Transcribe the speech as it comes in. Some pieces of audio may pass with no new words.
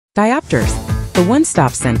Diopters, the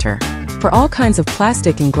one-stop center for all kinds of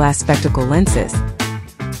plastic and glass spectacle lenses.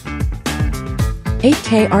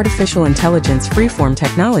 8K Artificial Intelligence Freeform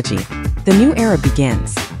Technology. The new era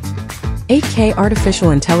begins. 8K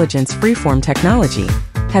Artificial Intelligence Freeform Technology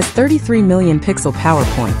has 33 million pixel power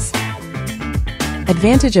points.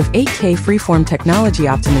 Advantage of 8K Freeform Technology: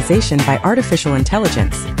 optimization by artificial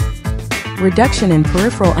intelligence, reduction in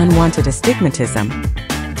peripheral unwanted astigmatism,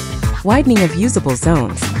 widening of usable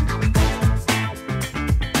zones.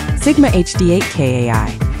 SIGMA HD 8K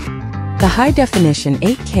AI. The high-definition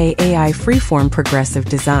 8K AI freeform progressive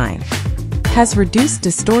design has reduced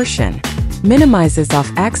distortion, minimizes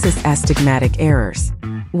off-axis astigmatic errors,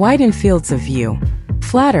 widen fields of view,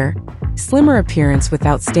 flatter, slimmer appearance with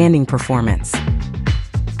outstanding performance.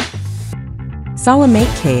 Solemn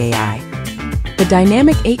 8K AI. The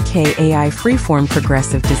dynamic 8K AI freeform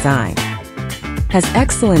progressive design has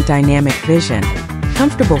excellent dynamic vision,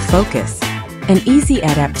 comfortable focus, and easy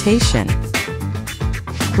adaptation.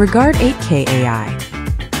 Regard 8K AI.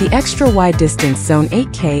 The extra wide distance zone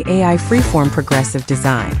 8K AI freeform progressive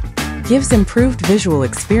design gives improved visual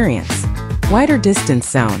experience, wider distance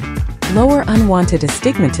zone, lower unwanted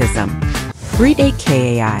astigmatism. Read 8K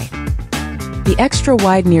AI. The extra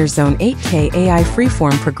wide near zone 8K AI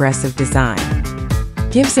freeform progressive design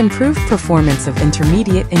gives improved performance of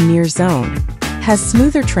intermediate and near zone, has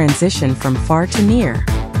smoother transition from far to near,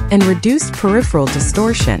 and reduced peripheral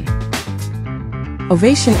distortion.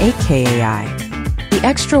 Ovation 8K AI. The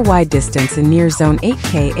extra wide distance in near zone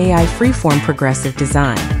 8K AI freeform progressive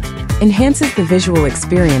design enhances the visual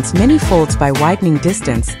experience many folds by widening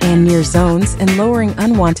distance and near zones and lowering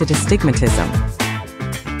unwanted astigmatism.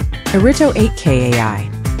 Irito 8K AI.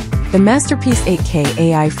 The masterpiece 8K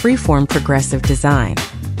AI freeform progressive design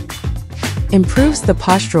improves the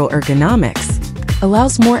postural ergonomics,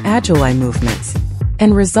 allows more agile eye movements,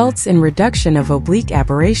 and results in reduction of oblique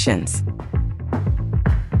aberrations.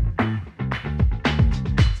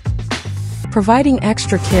 Providing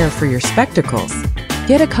extra care for your spectacles.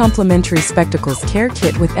 Get a complimentary spectacles care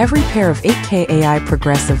kit with every pair of 8K AI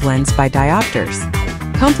progressive lens by Diopters.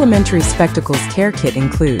 Complimentary spectacles care kit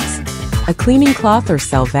includes a cleaning cloth or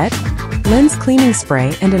selvette, lens cleaning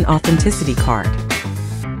spray, and an authenticity card.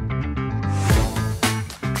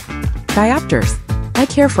 Diopters. Eye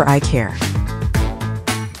care for eye care.